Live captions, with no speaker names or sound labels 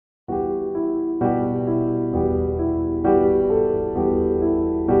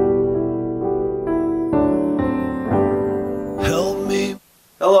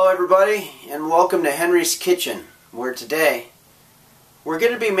Hello everybody, and welcome to Henry's Kitchen, where today we're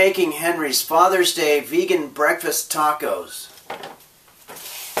going to be making Henry's Father's Day vegan breakfast tacos.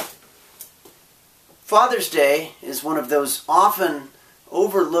 Father's Day is one of those often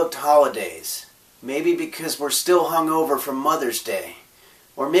overlooked holidays, maybe because we're still hungover from Mother's Day,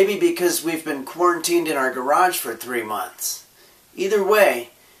 or maybe because we've been quarantined in our garage for 3 months. Either way,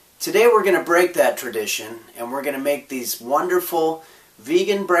 today we're going to break that tradition, and we're going to make these wonderful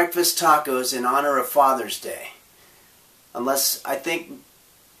vegan breakfast tacos in honor of Father's Day. Unless, I think,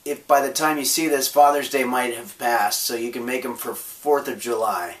 if by the time you see this, Father's Day might have passed, so you can make them for 4th of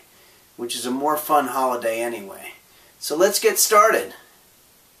July, which is a more fun holiday anyway. So let's get started.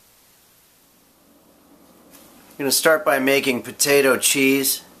 I'm going to start by making potato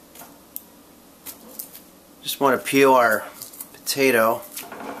cheese. Just want to peel our potato.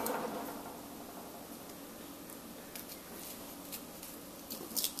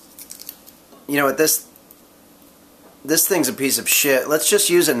 You know what, this thing's a piece of shit. Let's just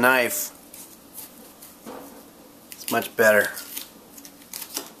use a knife. It's much better.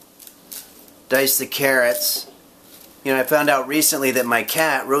 Dice the carrots. You know, I found out recently that my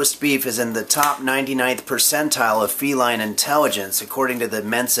cat, roast beef, is in the top 99th percentile of feline intelligence, according to the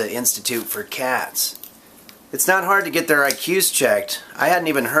Mensa Institute for Cats. It's not hard to get their IQs checked. I hadn't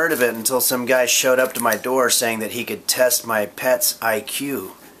even heard of it until some guy showed up to my door saying that he could test my pet's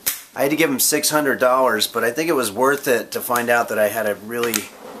IQ. I had to give him $600, but I think it was worth it to find out that I had a really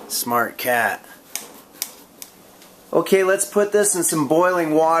smart cat. Okay, let's put this in some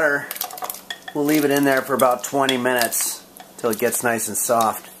boiling water. We'll leave it in there for about 20 minutes until it gets nice and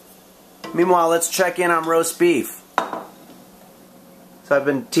soft. Meanwhile, let's check in on roast beef. So I've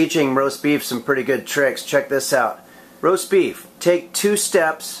been teaching roast beef some pretty good tricks. Check this out. Roast beef, take 2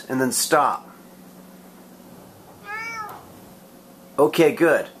 steps and then stop. Okay,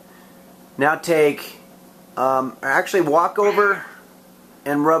 good. Now take, actually walk over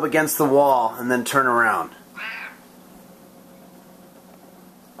and rub against the wall and then turn around.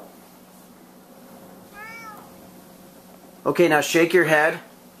 Okay, now shake your head.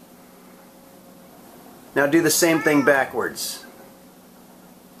 Now do the same thing backwards.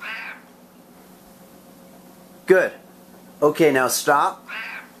 Good. Okay, now stop.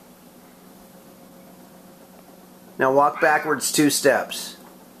 Now walk backwards 2 steps.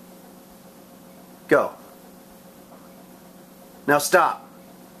 Go. Now stop.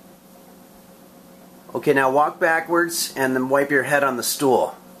 Okay, now walk backwards and then wipe your head on the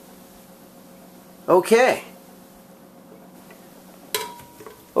stool. Okay.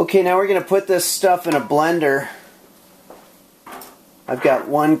 Okay, now we're going to put this stuff in a blender. I've got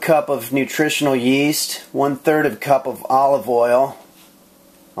 1 cup of nutritional yeast, 1/3 cup of olive oil.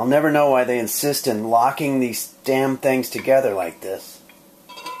 I'll never know why they insist in locking these damn things together like this.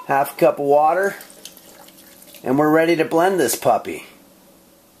 1/2 cup of water. And we're ready to blend this puppy.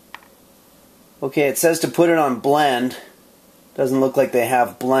 Okay, it says to put it on blend. Doesn't look like they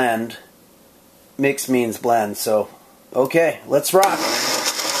have blend. Mix means blend, so okay, let's rock.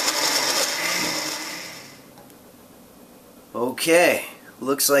 Okay,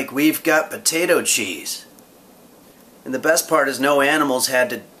 looks like we've got potato cheese. And the best part is no animals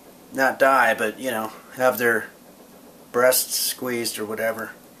had to not die, but, you know, have their breasts squeezed or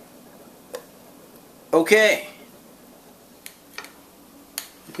whatever. Okay.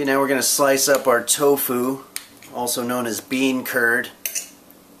 Okay, now we're going to slice up our tofu, also known as bean curd,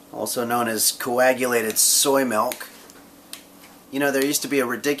 also known as coagulated soy milk. You know, there used to be a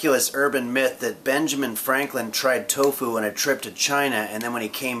ridiculous urban myth that Benjamin Franklin tried tofu on a trip to China, and then when he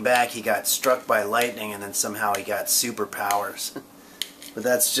came back he got struck by lightning and then somehow he got superpowers. But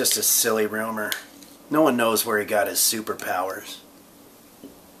that's just a silly rumor. No one knows where he got his superpowers.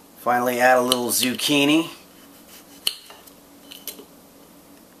 Finally, add a little zucchini.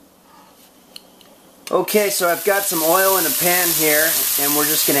 Okay, so I've got some oil in a pan here, and we're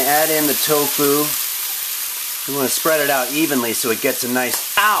just going to add in the tofu. We want to spread it out evenly so it gets a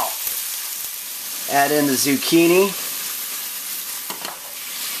nice, ow! Add in the zucchini.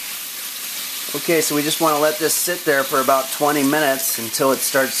 Okay, so we just want to let this sit there for about 20 minutes until it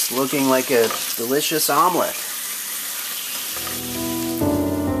starts looking like a delicious omelet.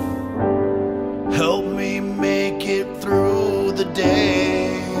 Help me make it through the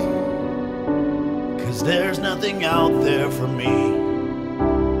day, 'cause there's nothing out there for me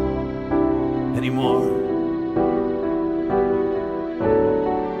anymore.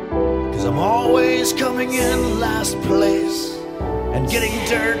 'Cause I'm always coming in last place and getting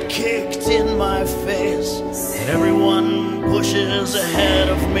dirt kicked in my face, and everyone pushes ahead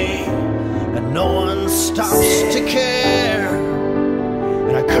of me and no one stops to care.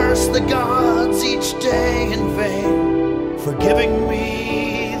 And I curse the gods each day in vain for giving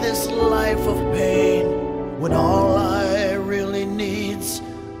me this life of pain, when all I really need's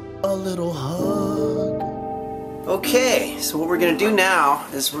a little hug. Okay, so what we're going to do now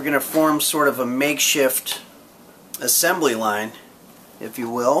is we're going to form sort of a makeshift assembly line, if you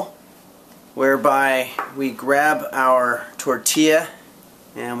will, whereby we grab our tortilla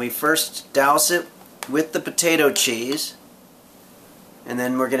and we first douse it with the potato cheese, and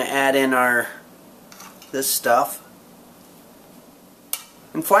then we're going to add in this stuff.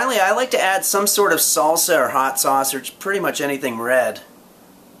 And finally, I like to add some sort of salsa or hot sauce, or pretty much anything red.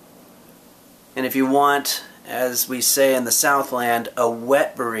 And if you want, as we say in the Southland, a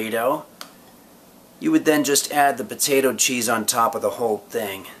wet burrito, you would then just add the potato cheese on top of the whole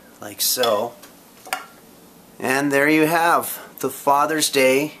thing, like so. And there you have the Father's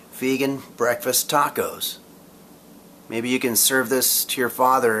Day vegan breakfast tacos. Maybe you can serve this to your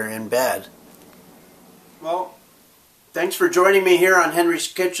father in bed. Well, thanks for joining me here on Henry's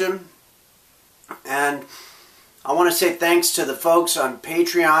Kitchen. And I want to say thanks to the folks on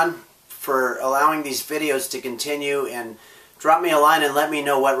Patreon for allowing these videos to continue, and drop me a line and let me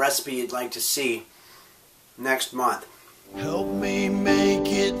know what recipe you'd like to see next month. Help me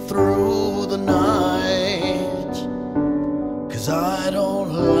make it through the night, 'cause I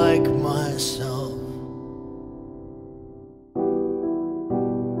don't like myself.